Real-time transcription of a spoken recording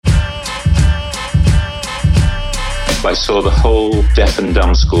I saw the whole deaf and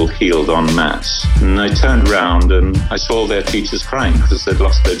dumb school healed en masse. And I turned around and I saw all their teachers crying because they'd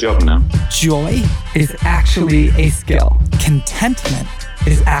lost their job now. Joy is actually a skill. Contentment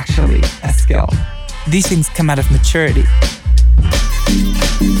is actually a skill. These things come out of maturity.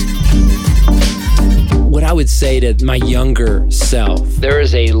 What I would say to my younger self, there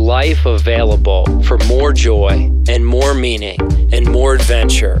is a life available for more joy and more meaning and more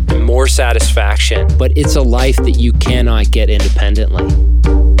adventure and more satisfaction, but it's a life that you cannot get independently.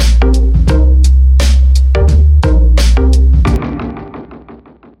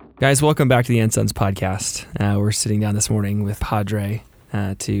 Guys, welcome back to the Ensigns podcast. We're sitting down this morning with Padre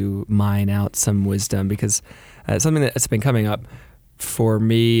to mine out some wisdom because it's something that's been coming up for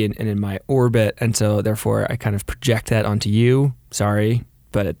me and in my orbit, and so therefore I kind of project that onto you. Sorry,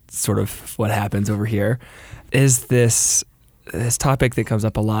 but it's sort of what happens over here. Is this topic that comes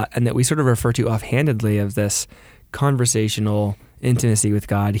up a lot and that we sort of refer to offhandedly of this conversational intimacy with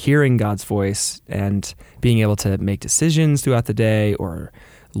God, hearing God's voice and being able to make decisions throughout the day or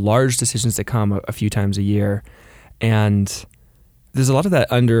large decisions that come a few times a year. And there's a lot of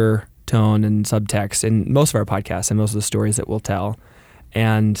that undertone and subtext in most of our podcasts and most of the stories that we'll tell.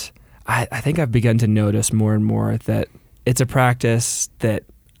 And I think I've begun to notice more and more that it's a practice that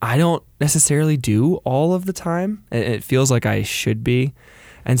I don't necessarily do all of the time. It feels like I should be.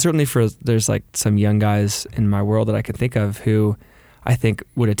 And certainly there's like some young guys in my world that I can think of who I think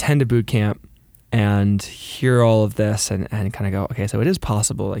would attend a boot camp and hear all of this and kind of go, okay, so it is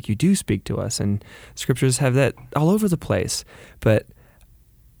possible. Like, you do speak to us, and scriptures have that all over the place. But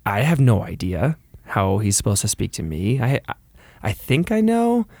I have no idea how he's supposed to speak to me. I think I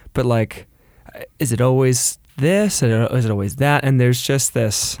know, but like, is it always this? And is it always that? And there's just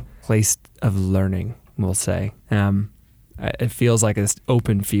this place of learning, we'll say. It feels like this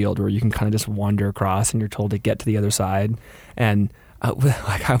open field where you can kind of just wander across and you're told to get to the other side. And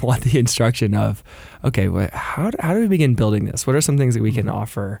like, I want the instruction of, okay, how do we begin building this? What are some things that we can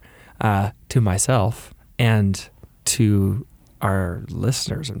offer to myself and to our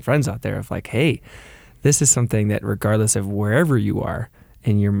listeners and friends out there of like, hey, this is something that regardless of wherever you are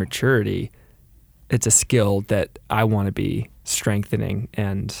in your maturity, it's a skill that I want to be strengthening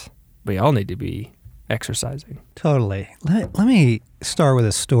and we all need to be exercising. Totally. Let me start with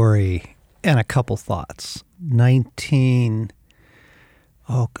a story and a couple thoughts.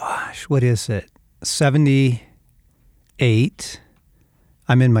 78,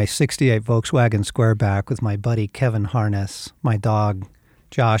 I'm in my 68 Volkswagen Squareback with my buddy Kevin Harness, my dog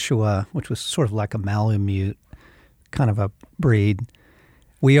Joshua, which was sort of like a Malamute, kind of a breed.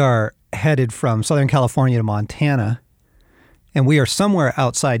 We are headed from Southern California to Montana, and we are somewhere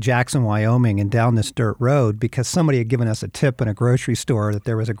outside Jackson, Wyoming, and down this dirt road because somebody had given us a tip in a grocery store that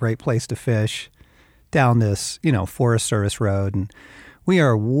there was a great place to fish down this, Forest Service road. And we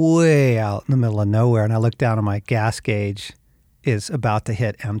are way out in the middle of nowhere, and I look down and my gas gauge is about to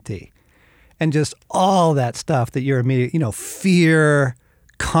hit empty. And just all that stuff that you're immediately, fear,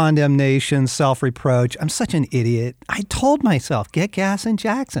 condemnation, self-reproach. I'm such an idiot. I told myself, get gas in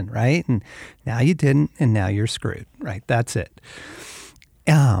Jackson, right? And now you didn't, and now you're screwed, right? That's it.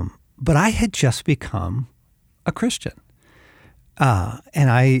 But I had just become a Christian. And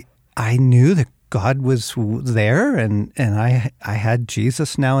I knew that God was there, and I had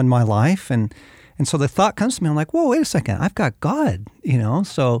Jesus now in my life. And so the thought comes to me, I'm like, whoa, wait a second. I've got God,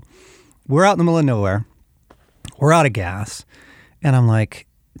 So we're out in the middle of nowhere. We're out of gas. And I'm like,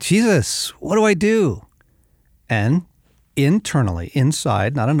 Jesus, what do I do? And internally,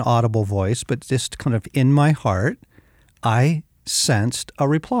 inside, not an audible voice, but just kind of in my heart, I sensed a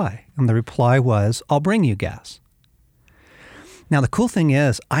reply. And the reply was, I'll bring you gas. Now, the cool thing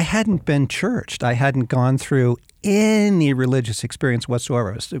is, I hadn't been churched. I hadn't gone through any religious experience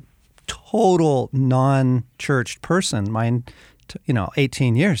whatsoever. I was a total non-churched person,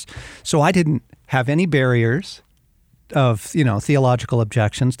 18 years. So I didn't have any barriers of, theological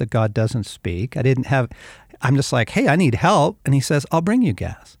objections that God doesn't speak. I'm just like, hey, I need help. And he says, I'll bring you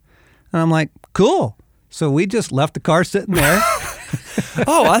gas. And I'm like, cool. So we just left the car sitting there.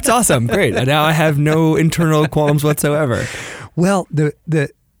 Oh, that's awesome. Great. And now I have no internal qualms whatsoever. Well, the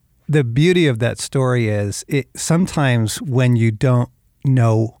beauty of that story is sometimes when you don't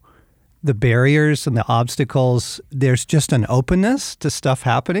know the barriers and the obstacles, there's just an openness to stuff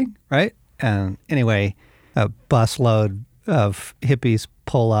happening, right? And anyway, a busload of hippies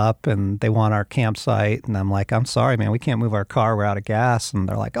pull up and they want our campsite. And I'm like, I'm sorry, man, we can't move our car. We're out of gas. And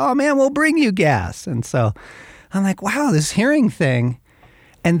they're like, oh, man, we'll bring you gas. And so I'm like, wow, this hearing thing.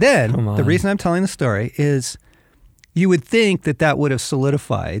 And then the reason I'm telling the story is you would think that would have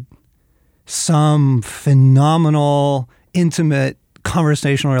solidified some phenomenal, intimate,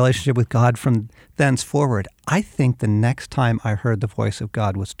 conversational relationship with God from thenceforward. I think the next time I heard the voice of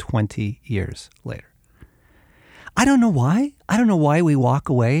God was 20 years later. I don't know why. I don't know why we walk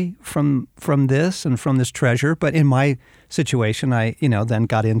away from this and from this treasure. But in my situation, I then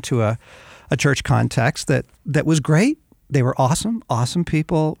got into a church context that was great. They were awesome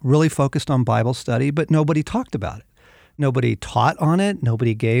people, really focused on Bible study, but nobody talked about it. Nobody taught on it.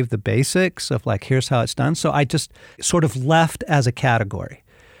 Nobody gave the basics of like, here's how it's done. So I just sort of left as a category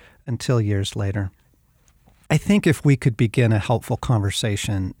until years later. I think if we could begin a helpful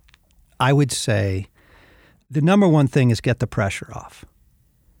conversation, I would say the number one thing is get the pressure off.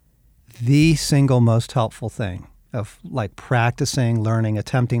 The single most helpful thing of like practicing, learning,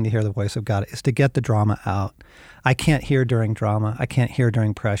 attempting to hear the voice of God is to get the drama out. I can't hear during drama. I can't hear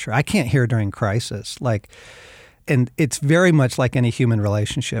during pressure. I can't hear during crisis. And it's very much like any human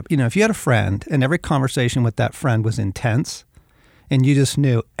relationship. If you had a friend and every conversation with that friend was intense and you just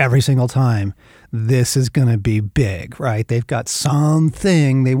knew every single time this is going to be big, right? They've got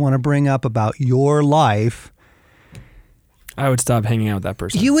something they want to bring up about your life. I would stop hanging out with that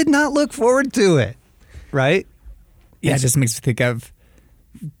person. You would not look forward to it, right? Yeah, it just makes me think of,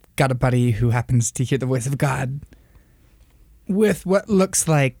 got a buddy who happens to hear the voice of God with what looks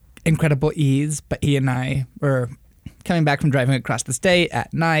like incredible ease, but he and I were coming back from driving across the state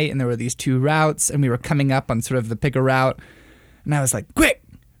at night, and there were these two routes, and we were coming up on sort of the bigger route, and I was like, quick,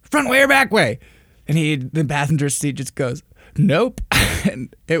 front way or back way? And the passenger seat just goes, nope.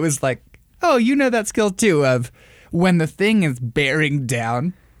 And it was like, oh, you know that skill too, of when the thing is bearing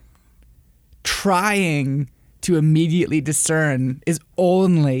down, trying to immediately discern is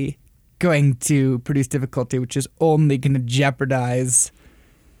only going to produce difficulty, which is only going to jeopardize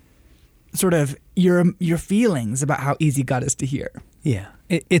sort of your feelings about how easy God is to hear. Yeah.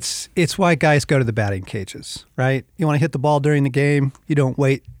 It's why guys go to the batting cages, right? You want to hit the ball during the game, you don't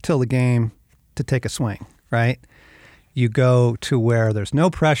wait till the game to take a swing, right? You go to where there's no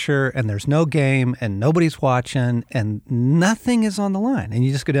pressure and there's no game and nobody's watching and nothing is on the line, and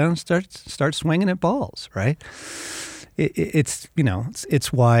you just go down and start swinging at balls, right? It's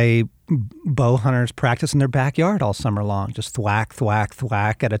why bow hunters practice in their backyard all summer long, just thwack, thwack,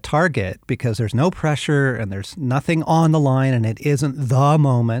 thwack at a target because there's no pressure and there's nothing on the line and it isn't the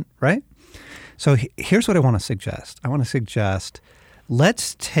moment, right? So here's what I want to suggest.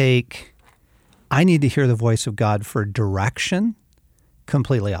 Let's take, I need to hear the voice of God for direction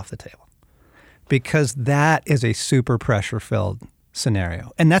completely off the table, because that is a super pressure-filled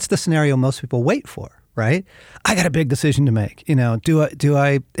scenario. And that's the scenario most people wait for. Right? I got a big decision to make. Do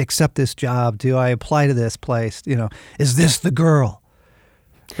I accept this job? Do I apply to this place? Is this the girl?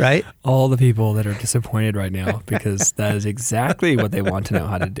 Right? All the people that are disappointed right now because that is exactly what they want to know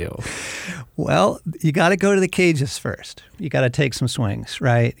how to do. Well, you got to go to the cages first. You got to take some swings,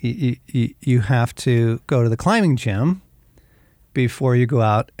 right? You have to go to the climbing gym before you go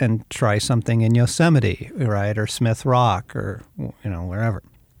out and try something in Yosemite, right? Or Smith Rock or, wherever.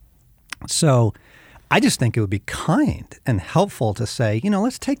 So I just think it would be kind and helpful to say,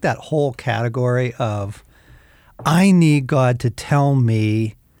 let's take that whole category of I need God to tell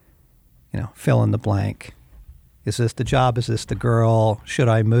me, fill in the blank. Is this the job? Is this the girl? Should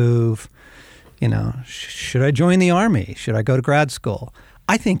I move? Should I join the Army? Should I go to grad school?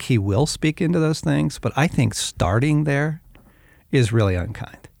 I think he will speak into those things, but I think starting there is really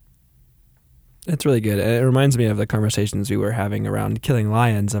unkind. It's really good. It reminds me of the conversations we were having around killing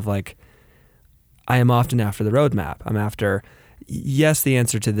lions of like, I am often after the roadmap. I'm after, yes, the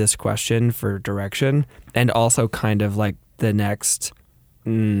answer to this question for direction, and also kind of like the next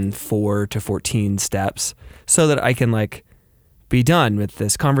 4 to 14 steps so that I can like be done with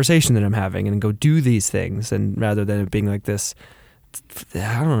this conversation that I'm having and go do these things. And rather than it being like this,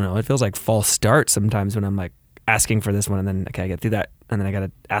 I don't know, it feels like false start sometimes when I'm like asking for this one and then, okay, I get through that. And then I got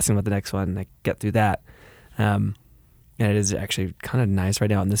to ask him about the next one and I get through that. And it is actually kind of nice right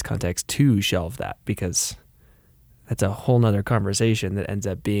now in this context to shelve that, because that's a whole nother conversation that ends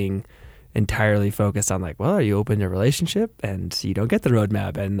up being entirely focused on like, well, are you open to a relationship? And you don't get the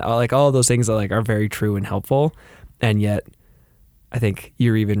roadmap. And like all of those things are very true and helpful. And yet I think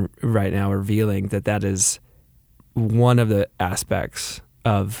you're even right now revealing that is one of the aspects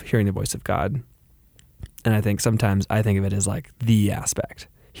of hearing the voice of God. And I think sometimes I think of it as like the aspect,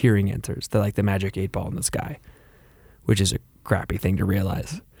 hearing answers, the magic 8-ball in the sky, which is a crappy thing to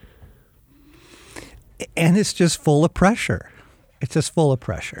realize. And it's just full of pressure. It's just full of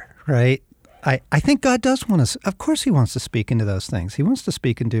pressure, right? I think God does want us, of course he wants to speak into those things. He wants to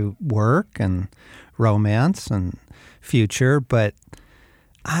speak into work and romance and future, but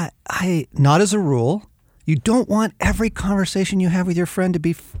I not as a rule. You don't want every conversation you have with your friend to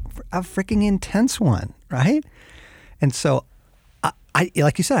be a freaking intense one, right? And so, I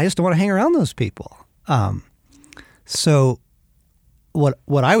like you said, I just don't want to hang around those people. So what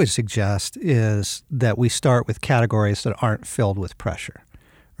I would suggest is that we start with categories that aren't filled with pressure,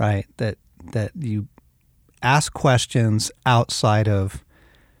 right? That you ask questions outside of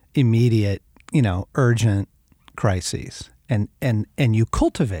immediate, urgent crises, and you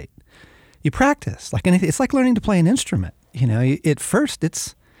cultivate, you practice. Like anything, it's like learning to play an instrument. At first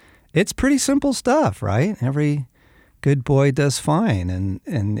it's pretty simple stuff, right? Every good boy does fine,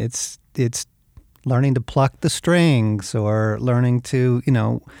 and it's learning to pluck the strings or learning to,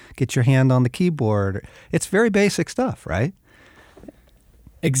 get your hand on the keyboard. It's very basic stuff, right?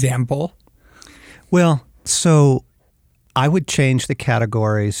 Example? Well, so I would change the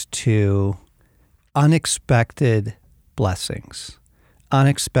categories to unexpected blessings,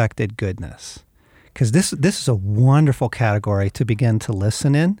 unexpected goodness, because this is a wonderful category to begin to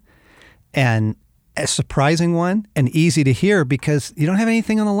listen in, and a surprising one and easy to hear because you don't have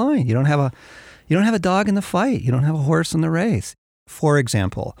anything on the line. You don't have a dog in the fight. You don't have a horse in the race. For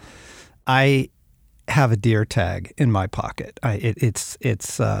example, I have a deer tag in my pocket.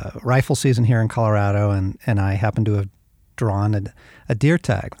 It's rifle season here in Colorado, and I happen to have drawn a deer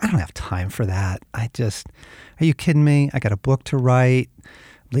tag. I don't have time for that. Are you kidding me? I got a book to write,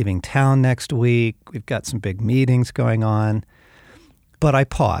 leaving town next week. We've got some big meetings going on. But I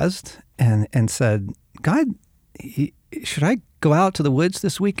paused and said, God, should I go out to the woods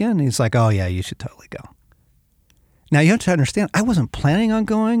this weekend? And he's like, oh yeah, you should totally go. Now you have to understand, I wasn't planning on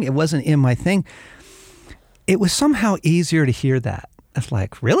going. It wasn't in my thing. It was somehow easier to hear that. It's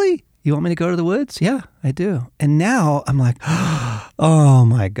like, really? You want me to go to the woods? Yeah, I do. And now I'm like, oh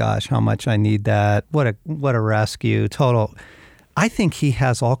my gosh, how much I need that. What a rescue. Total. I think he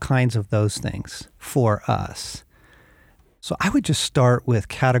has all kinds of those things for us. So I would just start with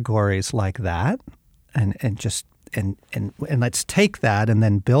categories like that and let's take that and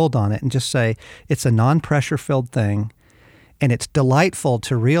then build on it and just say it's a non-pressure filled thing, and it's delightful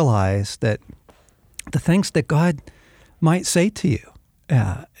to realize that the things that God might say to you,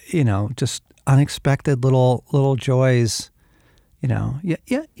 just unexpected little joys, you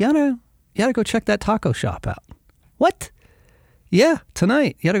oughta go check that taco shop out. What? Yeah,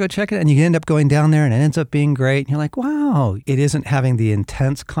 tonight. You oughta go check it. And you end up going down there and it ends up being great. And you're like, wow, it isn't having the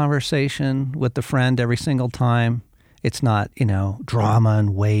intense conversation with the friend every single time. It's not, drama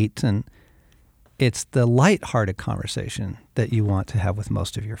and weight. And it's the lighthearted conversation that you want to have with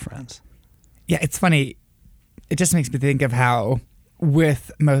most of your friends. Yeah, it's funny. It just makes me think of how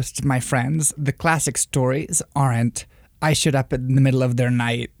with most of my friends, the classic stories aren't, I showed up in the middle of their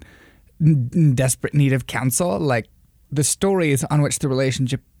night in desperate need of counsel. Like, the stories on which the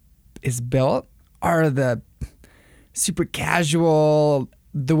relationship is built are the super casual,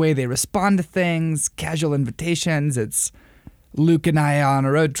 the way they respond to things, casual invitations. It's Luke and I on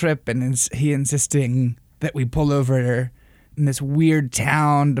a road trip, and he insisting that we pull over in this weird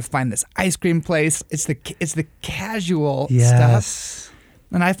town to find this ice cream place. It's the casual stuff.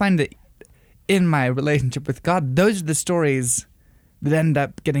 And I find that in my relationship with God, those are the stories that end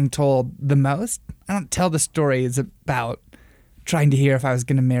up getting told the most. I don't tell the stories about trying to hear if I was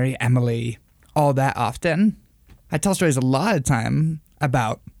going to marry Emily all that often. I tell stories a lot of time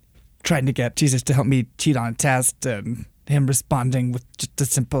about trying to get Jesus to help me cheat on a test and him responding with just a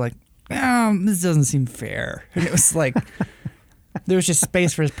simple this doesn't seem fair. And it was like, there was just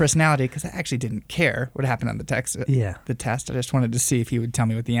space for his personality because I actually didn't care what happened on the test. The test. I just wanted to see if he would tell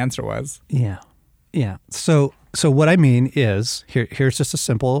me what the answer was. Yeah. So what I mean is, here's a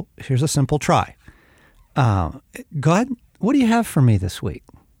simple try. God, what do you have for me this week?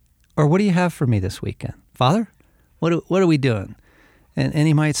 Or what do you have for me this weekend? Father, what are we doing? And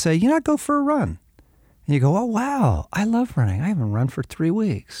he might say, go for a run. And you go, oh, wow, I love running. I haven't run for 3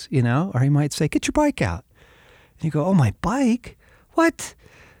 weeks, Or he might say, get your bike out. And you go, oh, my bike? What?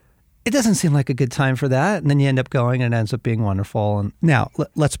 It doesn't seem like a good time for that. And then you end up going and it ends up being wonderful. And now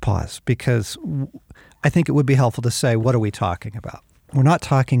let's pause, because I think it would be helpful to say, what are we talking about? We're not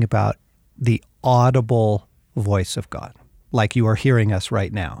talking about the audible voice of God, like you are hearing us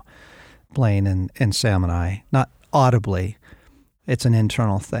right now, Blaine and Sam and I, not audibly. It's an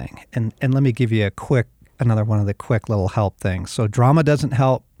internal thing. And let me give you another one of the quick little help things. So drama doesn't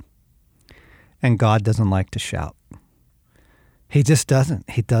help, and God doesn't like to shout. He just doesn't.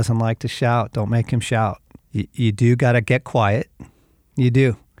 He doesn't like to shout. Don't make him shout. You do got to get quiet. You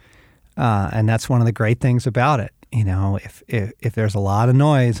do. And that's one of the great things about it. If there's a lot of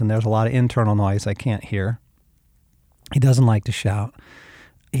noise and there's a lot of internal noise I can't hear, he doesn't like to shout.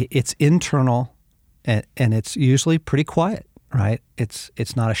 It's internal, and it's usually pretty quiet, right?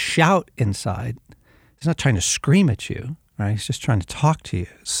 It's not a shout inside. He's not trying to scream at you, right? He's just trying to talk to you.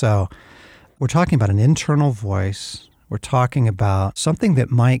 So we're talking about an internal voice. We're talking about something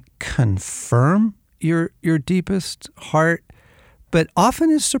that might confirm your deepest heart, but often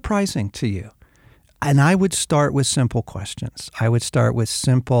is surprising to you. And I would start with simple questions. I would start with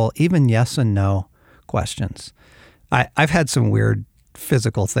simple, even yes and no questions. I've had some weird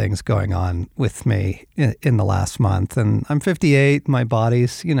physical things going on with me in the last month, and I'm 58. My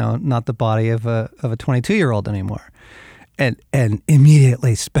body's, not the body of a 22-year-old anymore. And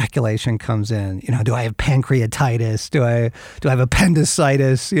immediately speculation comes in. Do I have pancreatitis? Do I have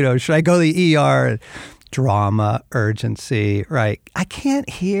appendicitis? Should I go to the ER? Drama, urgency, right? I can't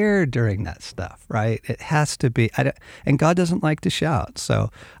hear during that stuff, right? It has to be, and God doesn't like to shout. So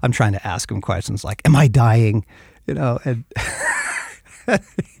I'm trying to ask him questions like, am I dying? And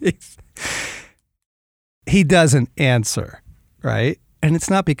he doesn't answer, right? And it's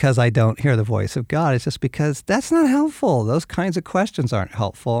not because I don't hear the voice of God. It's just because that's not helpful. Those kinds of questions aren't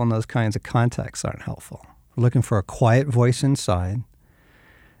helpful, and those kinds of contexts aren't helpful. We're looking for a quiet voice inside.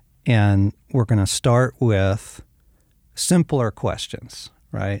 And we're going to start with simpler questions,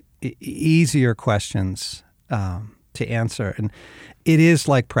 right? Easier questions to answer. And it is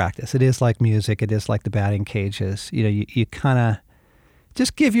like practice. It is like music. It is like the batting cages. You kind of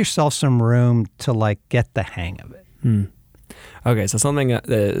just give yourself some room to get the hang of it. Okay, so something that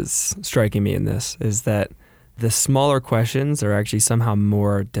is striking me in this is that the smaller questions are actually somehow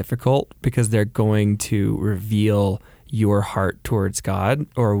more difficult because they're going to reveal your heart towards God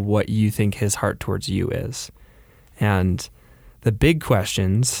or what you think his heart towards you is. And the big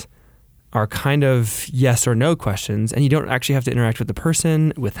questions are kind of yes or no questions, and you don't actually have to interact with the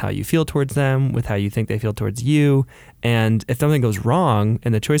person, with how you feel towards them, with how you think they feel towards you. And if something goes wrong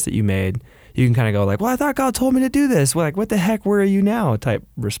in the choice that you made, you can kind of go well, I thought God told me to do this. What the heck, where are you now? Type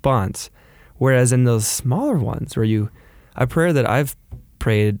response. Whereas in those smaller ones where a prayer that I've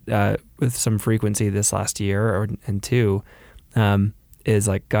prayed with some frequency this last year and two is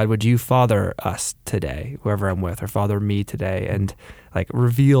God, would you father us today, whoever I'm with, or father me today, and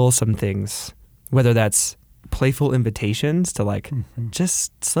reveal some things, whether that's playful invitations to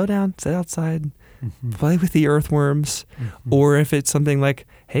just slow down, sit outside, play with the earthworms, or if it's something like,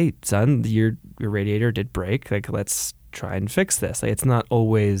 hey son, your radiator did break, let's try and fix this. It's not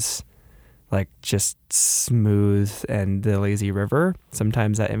always just smooth and the lazy river.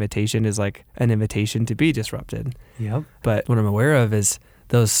 Sometimes that invitation is an invitation to be disrupted. Yep. But what I'm aware of is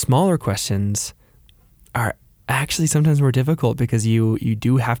those smaller questions are actually sometimes more difficult because you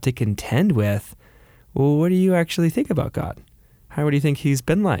do have to contend with, well, what do you actually think about God? What do you think he's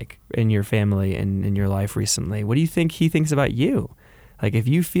been like in your family and in your life recently? What do you think he thinks about you? If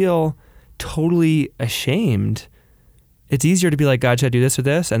you feel totally ashamed, it's easier to be God, should I do this or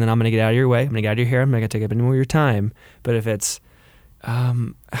this? And then I'm going to get out of your way. I'm going to get out of your hair. I'm not going to take up any more of your time. But if it's,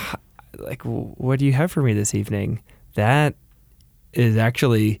 what do you have for me this evening? That is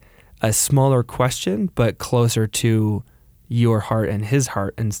actually a smaller question, but closer to your heart and his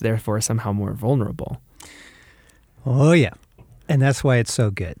heart, and therefore somehow more vulnerable. Oh, yeah. And that's why it's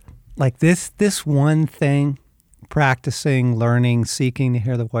so good. This one thing, practicing, learning, seeking to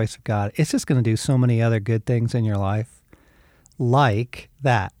hear the voice of God, it's just going to do so many other good things in your life. Like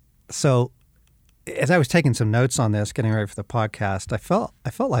that. So as I was taking some notes on this, getting ready for the podcast, I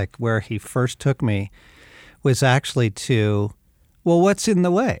felt like where he first took me was actually to, what's in the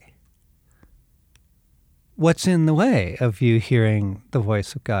way? What's in the way of you hearing the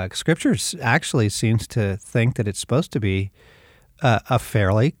voice of God? Scripture actually seems to think that it's supposed to be a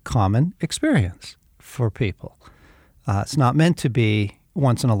fairly common experience for people. It's not meant to be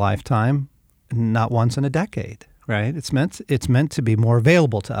once in a lifetime, not once in a decade. Right? It's meant to be more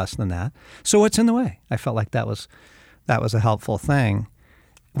available to us than that. So what's in the way? I felt like that was a helpful thing.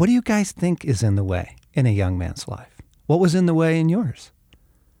 What do you guys think is in the way in a young man's life? What was in the way in yours?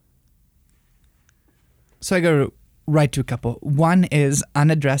 So I go right to a couple. One is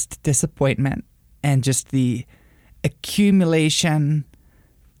unaddressed disappointment and just the accumulation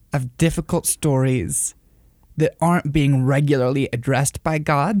of difficult stories that aren't being regularly addressed by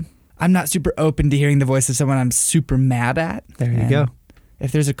God. I'm not super open to hearing the voice of someone I'm super mad at. There you go.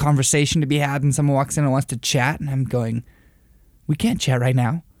 If there's a conversation to be had and someone walks in and wants to chat, and I'm going, we can't chat right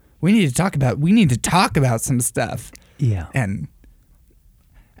now. We need to talk about some stuff. Yeah. And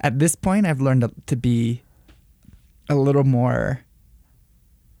at this point, I've learned to be a little more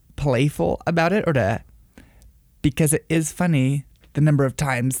playful about it, or because it is funny the number of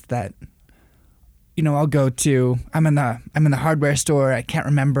times that I'll go to, I'm in the hardware store. I can't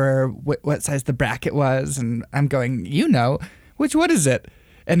remember what size the bracket was. And I'm going, which one is it?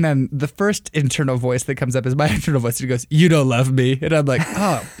 And then the first internal voice that comes up is my internal voice. It goes, you don't love me. And I'm like,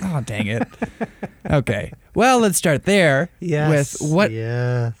 oh, dang it. Okay. Well, let's start there. Yes. With what?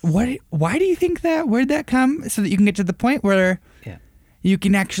 Yes. Why do you think that? Where'd that come? So that you can get to the point where you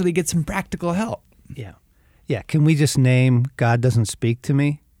can actually get some practical help. Yeah. Yeah. Can we just name God doesn't speak to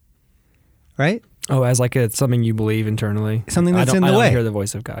me? Right? Oh, as like it's something you believe internally. Something that's in the way. I don't hear the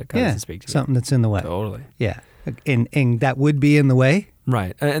voice of God. God doesn't speak to me. Something that's in the way. Totally. Yeah. And that would be in the way?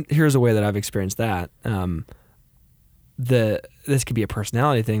 Right. And here's a way that I've experienced that. This could be a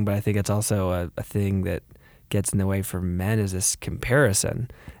personality thing, but I think it's also a thing that gets in the way for men is this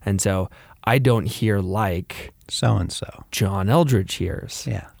comparison. And so I don't hear like so-and-so John Eldredge hears.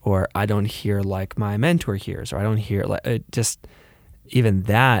 Yeah. Or I don't hear like my mentor hears. Or I don't hear like even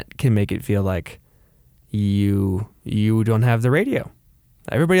that can make it feel like you don't have the radio.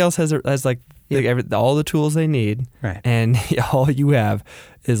 Everybody else has like all the tools they need, right? And all you have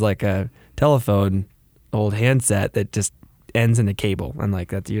is like a telephone, old handset that just ends in a cable, and like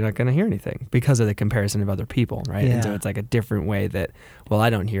that you're not going to hear anything because of the comparison of other people, right? Yeah. And so it's like a different way that, well, I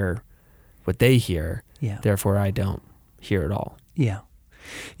don't hear what they hear, therefore I don't hear it all. Yeah,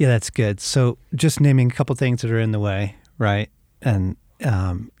 that's good. So just naming a couple things that are in the way, right? And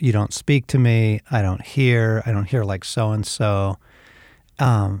you don't speak to me. I don't hear like so and so.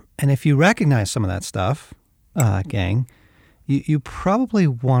 And if you recognize some of that stuff, gang, you probably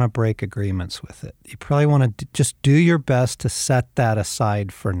want to break agreements with it. You probably want to just do your best to set that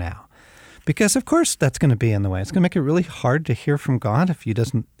aside for now. Because, of course, that's going to be in the way. It's going to make it really hard to hear from God if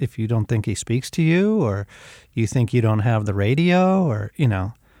you don't think he speaks to you, or you think you don't have the radio, or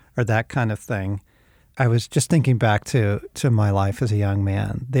that kind of thing. I was just thinking back to my life as a young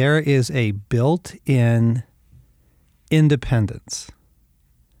man. There is a built-in independence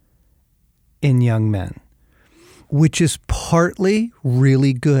in young men, which is partly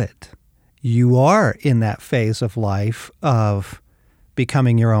really good. You are in that phase of life of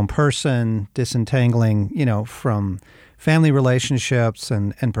becoming your own person, disentangling, from family relationships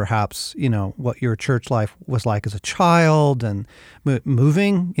and perhaps, what your church life was like as a child, and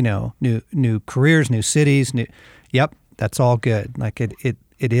moving, new careers, new cities, yep, that's all good. Like it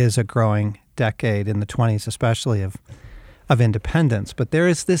is a growing decade in the 20s, especially of independence. But there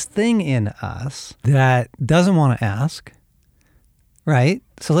is this thing in us that doesn't want to ask, right?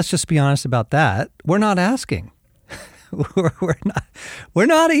 So let's just be honest about that. We're not asking. We're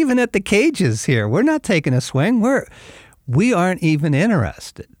not even at the cages here. We're not taking a swing. We aren't even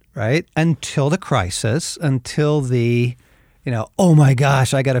interested, right? Until the crisis, until the, oh my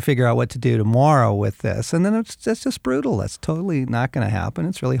gosh, I got to figure out what to do tomorrow with this. And then it's just brutal. That's totally not going to happen.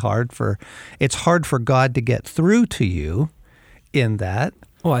 It's really hard for God to get through to you in that.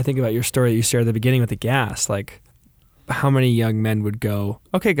 Well, I think about your story that you shared at the beginning with the gas. Like, how many young men would go,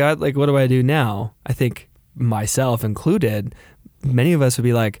 okay, God, like, what do I do now? I think myself included, many of us would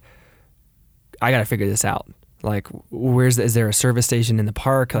be like, I got to figure this out. Like, is there a service station in the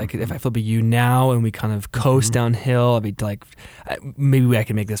park? Like, if I flip a U now and we kind of coast downhill, I'd be like, maybe I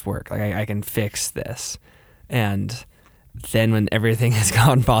can make this work. Like, I can fix this. And then when everything has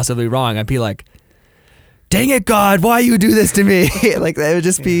gone possibly wrong, I'd be like, dang it, God, why you do this to me? Like, that would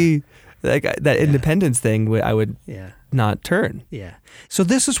just be like that independence thing. I would not turn. Yeah. So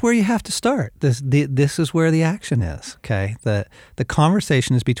this is where you have to start. This is where the action is. Okay. The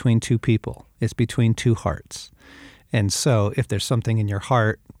conversation is between two people. It's between two hearts. And so if there's something in your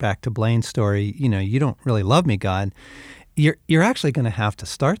heart, back to Blaine's story, you don't really love me, God, you're actually going to have to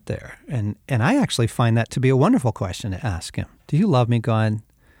start there. And I actually find that to be a wonderful question to ask him. Do you love me, God?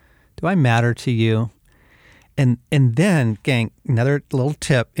 Do I matter to you? And then, gang, another little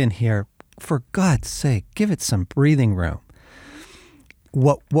tip in here, for God's sake, give it some breathing room.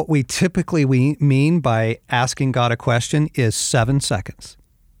 What we typically mean by asking God a question is 7 seconds,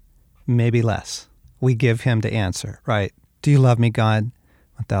 maybe less. We give him to answer, right? Do you love me, God?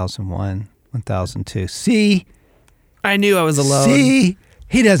 1001, 1002. See? I knew I was alone. See?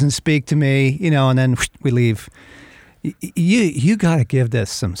 He doesn't speak to me, and then we leave. You got to give this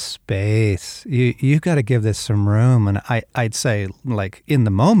some space. You got to give this some room. And I'd say, like, in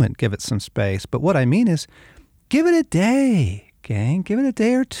the moment, give it some space. But what I mean is, give it a day, gang. Give it a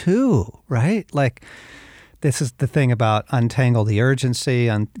day or two, right? Like, this is the thing about untangle the urgency,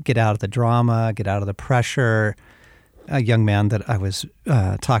 get out of the drama, get out of the pressure. A young man that I was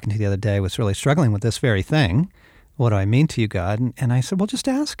talking to the other day was really struggling with this very thing. What do I mean to you, God? And I said, well, just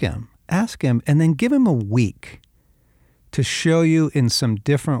ask him. Ask him, and then give him a week to show you in some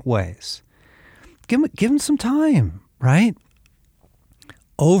different ways. give him some time, right?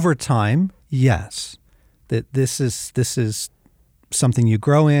 Over time, yes, that this is something you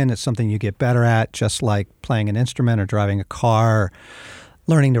grow in. It's something you get better at, just like playing an instrument or driving a car,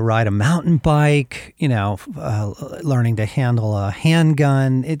 learning to ride a mountain bike, learning to handle a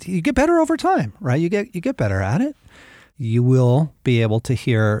handgun. You get better over time, right? You get better at it. You will be able to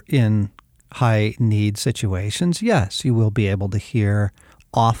hear in high need situations. Yes, you will be able to hear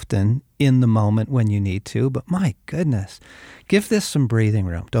often in the moment when you need to. But my goodness, give this some breathing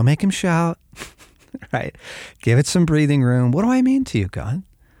room. Don't make him shout, right? Give it some breathing room. What do I mean to you, God?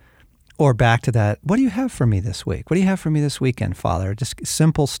 Or back to that, what do you have for me this week? What do you have for me this weekend, Father? Just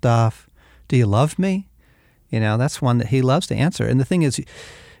simple stuff. Do you love me? That's one that he loves to answer. And the thing is,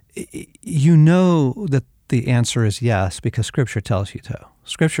 you know that the answer is yes because Scripture tells you to.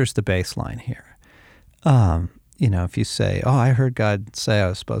 Scripture's the baseline here. If you say, I heard God say I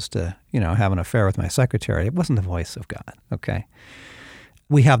was supposed to, have an affair with my secretary, it wasn't the voice of God, okay?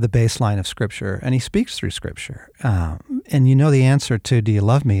 We have the baseline of Scripture, and he speaks through Scripture. And the answer to do you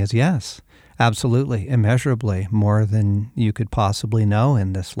love me is yes, absolutely, immeasurably, more than you could possibly know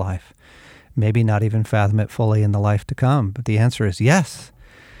in this life. Maybe not even fathom it fully in the life to come, but the answer is yes.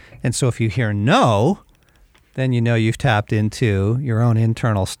 And so if you hear no, then you've tapped into your own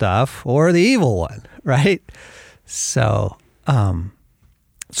internal stuff or the evil one, right? So,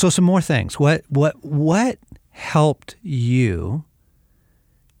 some more things. What helped you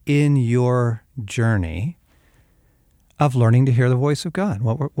in your journey of learning to hear the voice of God?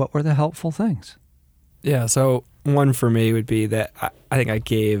 What were the helpful things? Yeah, so one for me would be that I think I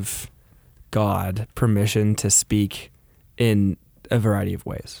gave God permission to speak in a variety of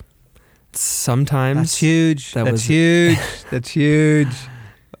ways. Sometimes that's huge. That's huge. That's huge.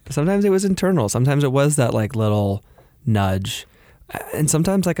 Sometimes it was internal. Sometimes it was that little nudge, and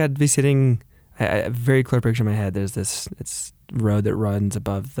sometimes I'd be sitting. I have a very clear picture in my head. There's it's road that runs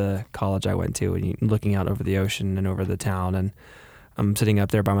above the college I went to, and you're looking out over the ocean and over the town, and I'm sitting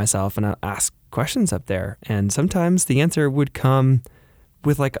up there by myself, and I ask questions up there, and sometimes the answer would come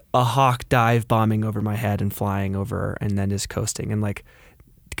with a hawk dive bombing over my head and flying over, and then just coasting, and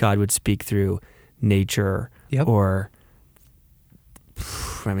God would speak through nature, yep. Or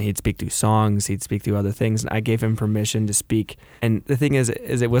he'd speak through songs, he'd speak through other things, and I gave him permission to speak. And the thing is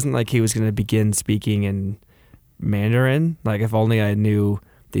it wasn't like he was going to begin speaking in Mandarin. If only I knew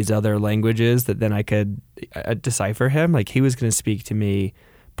these other languages that then I could decipher him. He was going to speak to me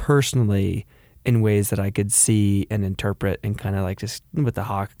personally in ways that I could see and interpret, and kind of just with the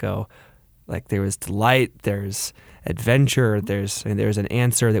hawk go. There was delight, there's adventure, there's an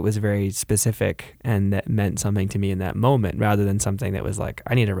answer that was very specific and that meant something to me in that moment, rather than something that was I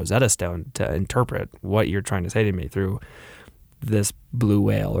need a Rosetta Stone to interpret what you're trying to say to me through this blue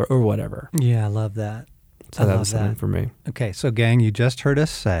whale or whatever. Yeah, I love that. So that was something for me. Okay, so gang, you just heard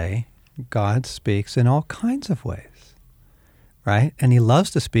us say God speaks in all kinds of ways, right? And he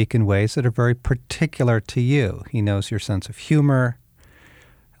loves to speak in ways that are very particular to you. He knows your sense of humor.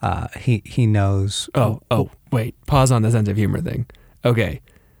 He knows. Wait, pause on the sense of humor thing. Okay.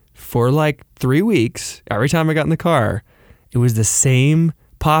 For 3 weeks, every time I got in the car, it was the same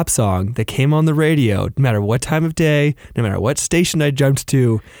pop song that came on the radio, no matter what time of day, no matter what station I jumped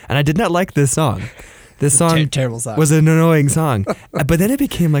to. And I did not like this song. This song, terrible song was an annoying song. But then it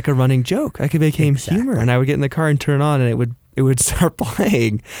became a running joke. It became humor. And I would get in the car and turn it on, and it would start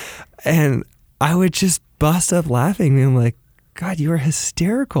playing. And I would just bust up laughing, being God, you are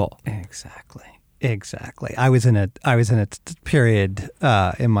hysterical. Exactly. I was in a period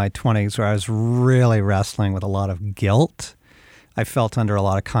in my 20s where I was really wrestling with a lot of guilt. I felt under a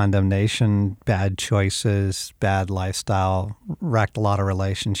lot of condemnation, bad choices, bad lifestyle, wrecked a lot of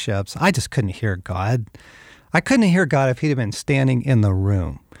relationships. I just couldn't hear God. I couldn't hear God if he'd have been standing in the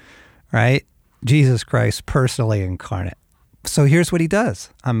room, right? Jesus Christ personally incarnate. So here's what he does.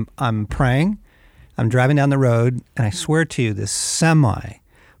 I'm praying. I'm driving down the road, and I swear to you, this semi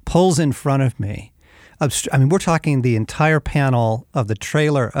pulls in front of me. We're talking the entire panel of the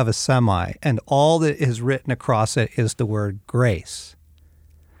trailer of a semi, and all that is written across it is the word grace.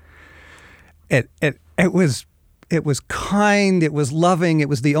 It was kind, it was loving, it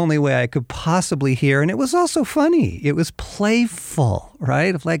was the only way I could possibly hear, and it was also funny. It was playful,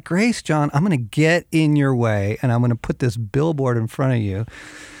 right? Of Grace, John, I'm going to get in your way, and I'm going to put this billboard in front of you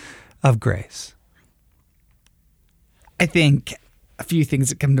of grace. I think a few things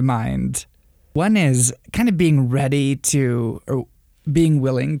that come to mind. One is kind of being ready to, or being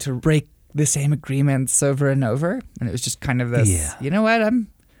willing to break the same agreements over and over. And it was just kind of this, you know what,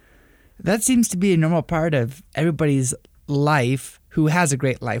 that seems to be a normal part of everybody's life who has a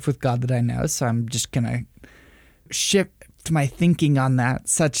great life with God that I know. So I'm just going to shift my thinking on that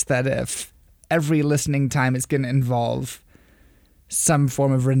such that if every listening time is going to involve some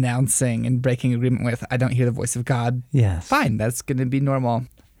form of renouncing and breaking agreement with, I don't hear the voice of God. Yes. Fine, that's going to be normal.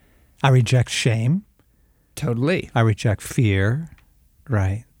 I reject shame. Totally. I reject fear,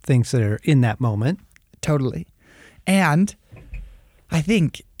 right? Things that are in that moment. Totally. And I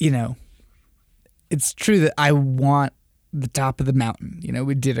think, it's true that I want the top of the mountain.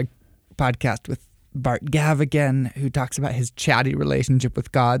 We did a podcast with Bart Gavigan, who talks about his chatty relationship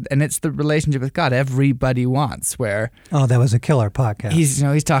with God, and it's the relationship with God everybody wants, where that was a killer podcast.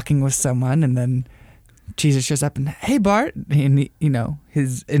 He's talking with someone, and then Jesus shows up and, hey, Bart, and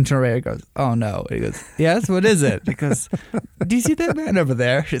his internal radio goes, oh no. And he goes, yes, what is it? He goes, do you see that man over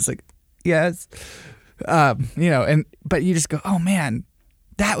there? She's like, yes. But you just go, oh man,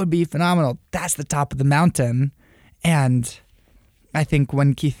 that would be phenomenal. That's the top of the mountain. And I think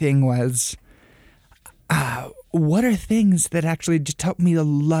one key thing was, what are things that actually just help me to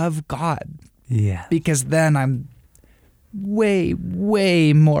love God? Yeah. Because then I'm way,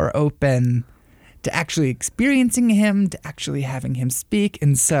 way more open to actually experiencing him, to actually having him speak.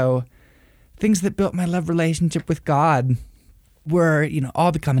 And so things that built my love relationship with God were,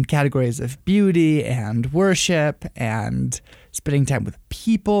 all the common categories of beauty and worship and spending time with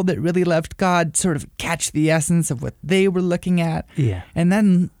people that really loved God, sort of catch the essence of what they were looking at. Yeah. And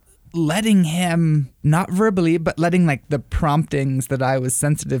then letting him, not verbally, but letting the promptings that I was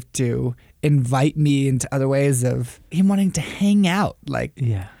sensitive to invite me into other ways of him wanting to hang out,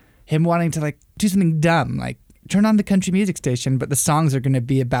 him wanting to do something dumb, turn on the country music station, but the songs are going to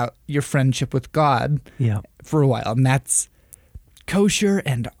be about your friendship with God for a while. And that's kosher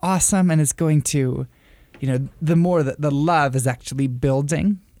and awesome. And it's going to, the more that the love is actually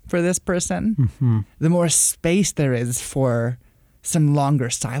building for this person, the more space there is for some longer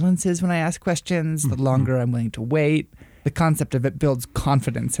silences when I ask questions, the longer I'm willing to wait. The concept of it builds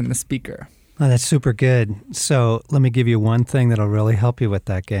confidence in the speaker. Oh, that's super good. So let me give you one thing that'll really help you with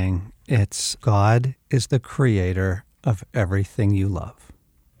that, gang. It's God is the creator of everything you love.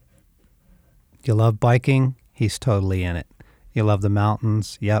 You love biking? He's totally in it. You love the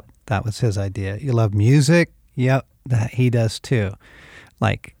mountains? Yep, that was his idea. You love music? Yep, that he does too.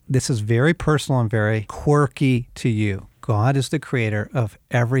 This is very personal and very quirky to you. God is the creator of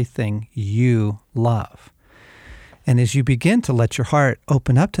everything you love. And as you begin to let your heart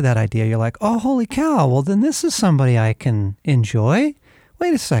open up to that idea, you're like, oh, holy cow, well, then this is somebody I can enjoy.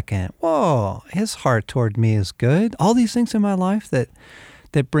 Wait a second. Whoa, his heart toward me is good. All these things in my life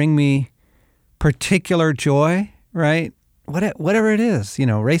that bring me particular joy, right? Whatever it is,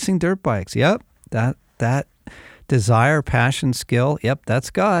 racing dirt bikes. Yep, that desire, passion, skill. Yep, that's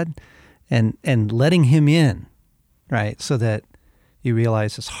God. And letting him in, right? So that you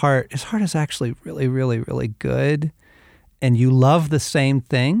realize his heart is actually really, really, really good. And you love the same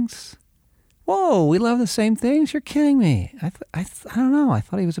things. Whoa, we love the same things? You're kidding me. I don't know. I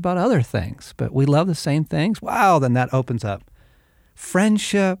thought he was about other things, but we love the same things. Wow, then that opens up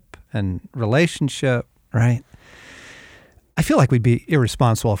friendship and relationship, right? I feel like we'd be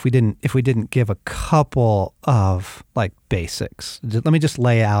irresponsible if we didn't give a couple of basics. Let me just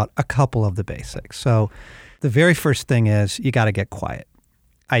lay out a couple of the basics. So the very first thing is you got to get quiet.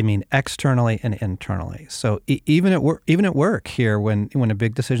 I mean, externally and internally. So even at work here, when a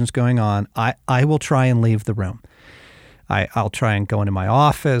big decision's going on, I will try and leave the room. I'll try and go into my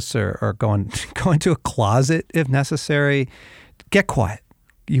office or go into a closet if necessary. Get quiet.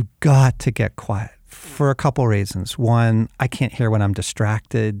 You've got to get quiet for a couple reasons. One, I can't hear when I'm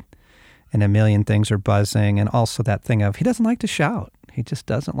distracted and a million things are buzzing. And also that thing of he doesn't like to shout. He just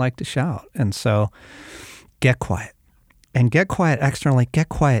doesn't like to shout. And so get quiet. And get quiet externally, get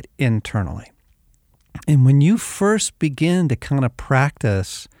quiet internally. And when you first begin to kind of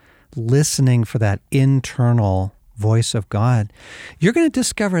practice listening for that internal voice of God, you're going to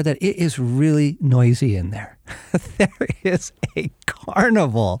discover that it is really noisy in there. There is a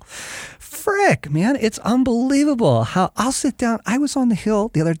carnival. Frick, man, it's unbelievable how I'll sit down. I was on the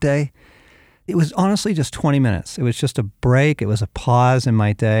hill the other day. It was honestly just 20 minutes. It was just a break. It was a pause in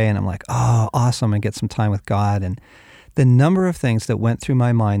my day. And I'm like, oh, awesome. And get some time with God. And the number of things that went through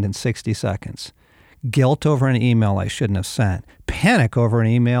my mind in 60 seconds. Guilt over an email I shouldn't have sent. Panic over an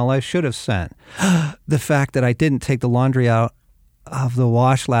email I should have sent. The fact that I didn't take the laundry out of the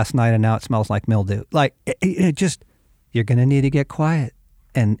wash last night and now it smells like mildew. It just, you're going to need to get quiet.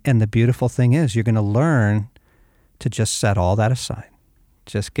 And the beautiful thing is you're going to learn to just set all that aside.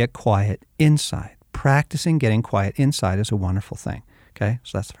 Just get quiet inside. Practicing getting quiet inside is a wonderful thing. Okay,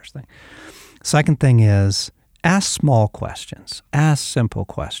 so that's the first thing. Second thing is Ask small questions. Ask simple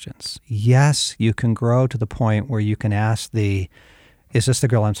questions. Yes, you can grow to the point where you can ask is this the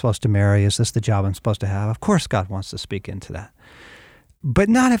girl I'm supposed to marry? Is this the job I'm supposed to have? Of course, God wants to speak into that. But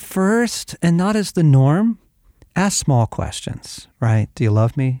not at first and not as the norm. Ask small questions, right? Do you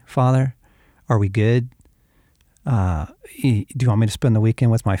love me, Father? Are we good? Do you want me to spend the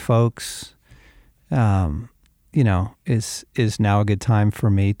weekend with my folks? Is now a good time for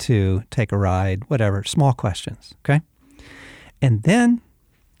me to take a ride? Whatever, small questions, okay? And then,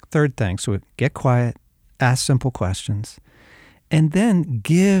 third thing, so get quiet, ask simple questions, and then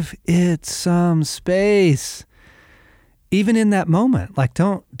give it some space. Even in that moment, like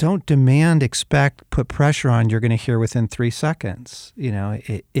don't demand, expect, put pressure on you're going to hear within 3 seconds.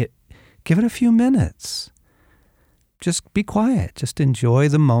 Give it a few minutes. Just be quiet. Just enjoy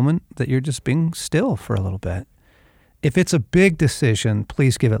the moment that you're just being still for a little bit. If it's a big decision,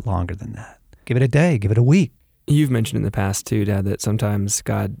 please give it longer than that. Give it a day, give it a week. You've mentioned in the past too, Dad, that sometimes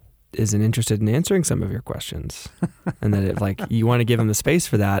God isn't interested in answering some of your questions and that you want to give him the space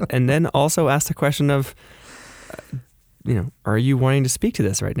for that. And then also ask the question of, are you wanting to speak to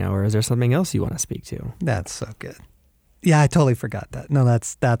this right now, or is there something else you want to speak to? That's so good. Yeah, I totally forgot that. No,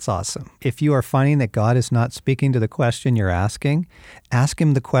 that's awesome. If you are finding that God is not speaking to the question you're asking, ask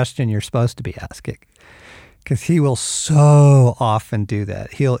him the question you're supposed to be asking, because he will so often do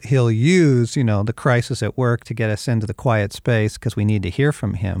that. He'll use, the crisis at work to get us into the quiet space because we need to hear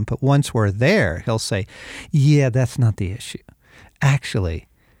from him. But once we're there, he'll say, yeah, that's not the issue. Actually,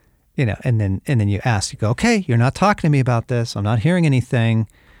 and then you ask, you go, okay, you're not talking to me about this. I'm not hearing anything.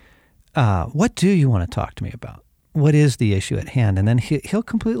 What do you want to talk to me about? What is the issue at hand? And then he'll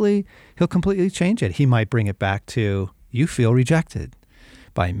completely change it. He might bring it back to, you feel rejected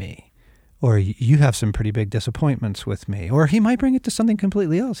by me, or you have some pretty big disappointments with me. Or he might bring it to something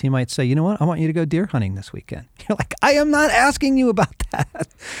completely else. He might say, you know what? I want you to go deer hunting this weekend. You're like, I am not asking you about that.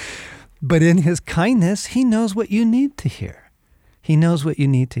 But in his kindness, he knows what you need to hear. He knows what you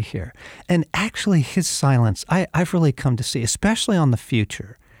need to hear. And actually his silence, I've really come to see, especially on the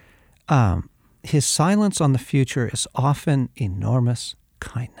future, his silence on the future is often enormous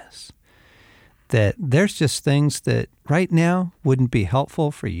kindness. That there's just things that right now wouldn't be helpful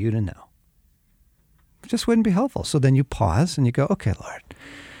for you to know. It just wouldn't be helpful. So then you pause and you go, okay, Lord,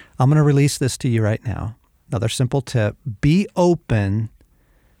 I'm going to release this to you right now. Another simple tip, be open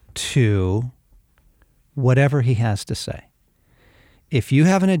to whatever he has to say. If you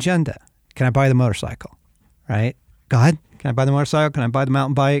have an agenda, can I buy the motorcycle? Right? God, can I buy the motorcycle? Can I buy the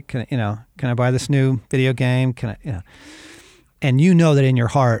mountain bike? Can I buy this new video game? And you know that in your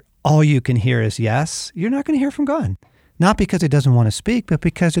heart, all you can hear is yes, you're not going to hear from God. Not because he doesn't want to speak, but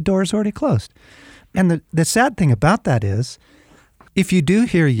because the door is already closed. And the sad thing about that is, if you do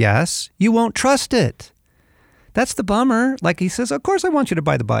hear yes, you won't trust it. That's the bummer. Like he says, of course I want you to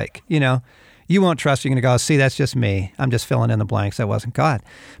buy the bike, You won't trust. You're going to go, see, that's just me. I'm just filling in the blanks. That wasn't God.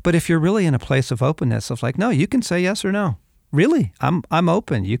 But if you're really in a place of openness, of like, no, you can say yes or no. Really, I'm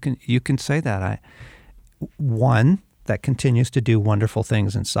open. You can say that. One that continues to do wonderful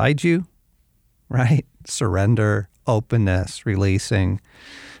things inside you, right? Surrender, openness, releasing,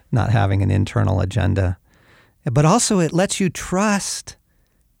 not having an internal agenda. But also it lets you trust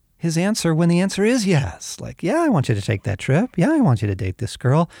his answer when the answer is yes. Like, yeah, I want you to take that trip. Yeah, I want you to date this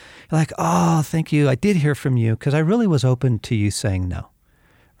girl. You're like, oh, thank you. I did hear from you because I really was open to you saying no,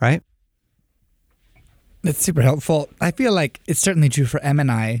 right? That's super helpful. I feel like it's certainly true for Em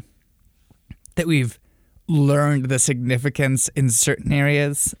and I that we've learned the significance in certain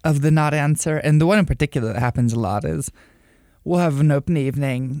areas of the not answer. And the one in particular that happens a lot is we'll have an open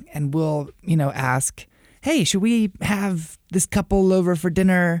evening and we'll, ask, hey, should we have this couple over for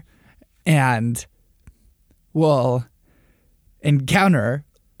dinner? And we'll encounter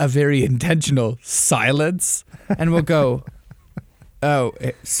a very intentional silence. And we'll go, oh,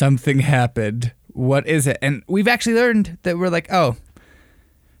 something happened. What is it? And we've actually learned that we're like, oh,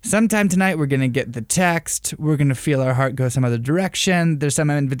 sometime tonight we're going to get the text. We're going to feel our heart go some other direction. There's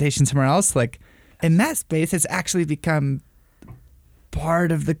some invitation somewhere else. Like in that space, it's actually become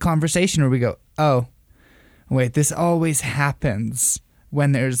part of the conversation where we go, oh, wait, this always happens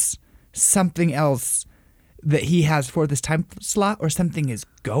when there's something else that he has for this time slot or something is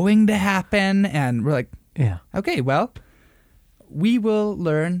going to happen. And we're like, yeah, okay, well, we will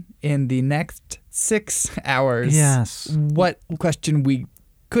learn in the next 6 hours what question we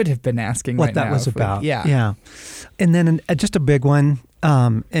could have been asking what right that now was about. Yeah. And then just a big one,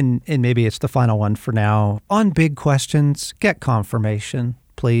 and maybe it's the final one for now. On big questions, get confirmation,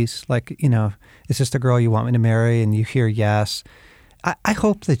 please. Like, is this the girl you want me to marry? And you hear yes. I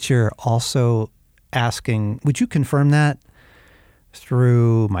hope that you're also asking, would you confirm that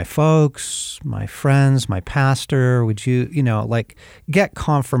through my folks, my friends, my pastor? Would you, like get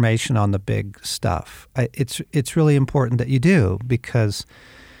confirmation on the big stuff? It's really important that you do, because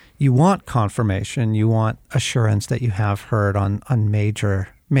you want confirmation. You want assurance that you have heard on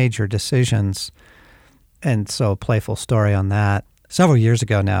major decisions. And so a playful story on that. Several years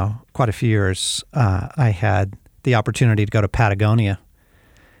ago now, quite a few years, I had the opportunity to go to Patagonia.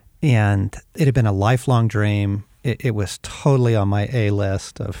 And it had been a lifelong dream. It was totally on my A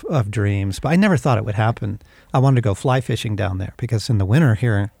list of dreams, but I never thought it would happen. I wanted to go fly fishing down there, because in the winter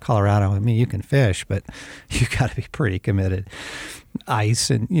here in Colorado, I mean, you can fish, but you got to be pretty committed. Ice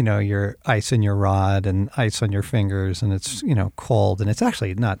and, your ice in your rod and ice on your fingers, and it's, cold, and it's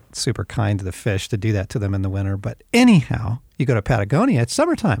actually not super kind to the fish to do that to them in the winter. But anyhow, you go to Patagonia, it's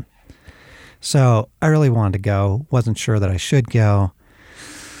summertime. So I really wanted to go, wasn't sure that I should go.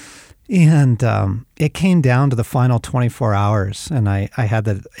 And it came down to the final 24 hours, and I had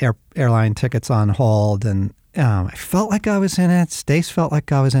the airline tickets on hold, and I felt like I was in it. Stace felt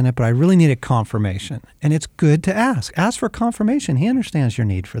like I was in it, but I really needed confirmation. And it's good to ask. Ask for confirmation. He understands your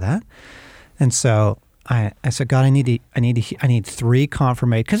need for that. And so I said, God, I need 3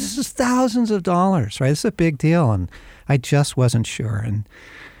 confirmations, because this is thousands of dollars, right? This is a big deal, and I just wasn't sure. And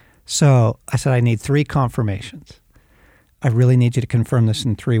so I said, I need 3 confirmations. I really need you to confirm this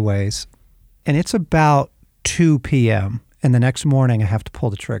in 3 ways. And it's about 2 p.m. And the next morning I have to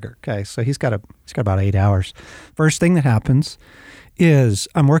pull the trigger. Okay, so he's got about 8 hours. First thing that happens is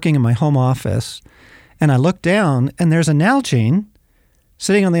I'm working in my home office, and I look down, and there's a Nalgene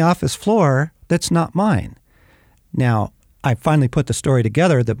sitting on the office floor that's not mine. Now, I finally put the story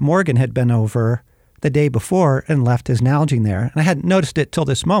together that Morgan had been over the day before and left his Nalgene there. And I hadn't noticed it till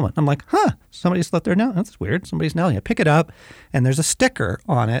this moment. I'm like, somebody's left their Nalgene. That's weird. Somebody's Nalgene. I pick it up, and there's a sticker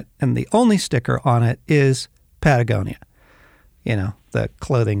on it, and the only sticker on it is Patagonia, the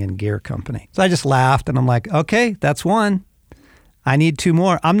clothing and gear company. So I just laughed, and I'm like, okay, that's one. I need 2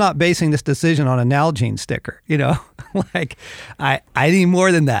 more. I'm not basing this decision on a Nalgene sticker, like I need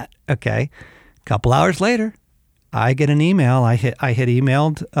more than that. Okay. A couple hours later, I get an email. I had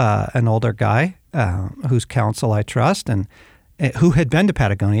emailed an older guy whose counsel I trust, and who had been to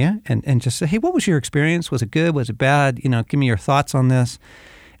Patagonia, and just said, hey, what was your experience? Was it good? Was it bad? Give me your thoughts on this.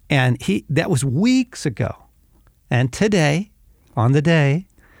 And that was weeks ago. And today, on the day,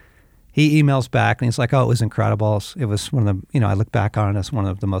 he emails back, and he's like, oh, it was incredible. It was one of the, I look back on it as one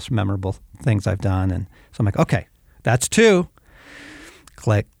of the most memorable things I've done. And so I'm like, okay, that's 2.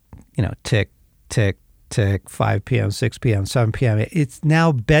 Click, tick, tick, tick, 5 p.m., 6 p.m., 7 p.m. It's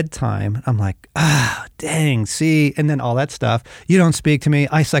now bedtime. I'm like, dang, see? And then all that stuff. You don't speak to me.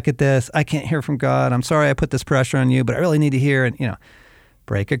 I suck at this. I can't hear from God. I'm sorry I put this pressure on you, but I really need to hear. And,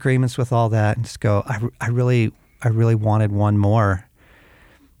 break agreements with all that and just go, I really wanted one more.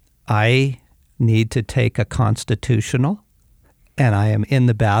 I need to take a constitutional, and I am in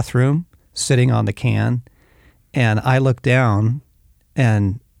the bathroom sitting on the can, and I look down,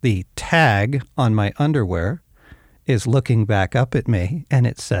 and the tag on my underwear is looking back up at me, and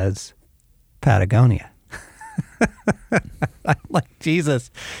it says Patagonia. I'm like, Jesus,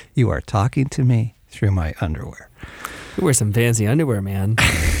 you are talking to me through my underwear. You wear some fancy underwear, man.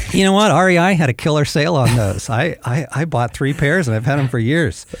 You know what? REI had a killer sale on those. I bought 3 pairs, and I've had them for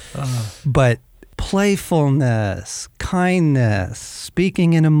years. But playfulness, kindness,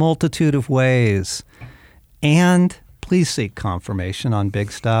 speaking in a multitude of ways, and please seek confirmation on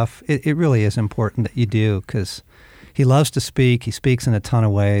big stuff. It really is important that you do, because he loves to speak. He speaks in a ton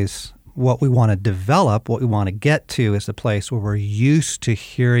of ways. What we want to develop, what we want to get to, is the place where we're used to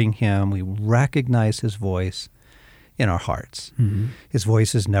hearing him. We recognize his voice in our hearts. Mm-hmm. His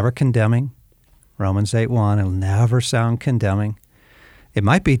voice is never condemning. Romans 8:1, it'll never sound condemning. It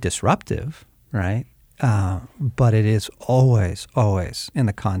might be disruptive, right? But it is always, always in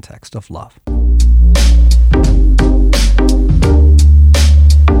the context of love.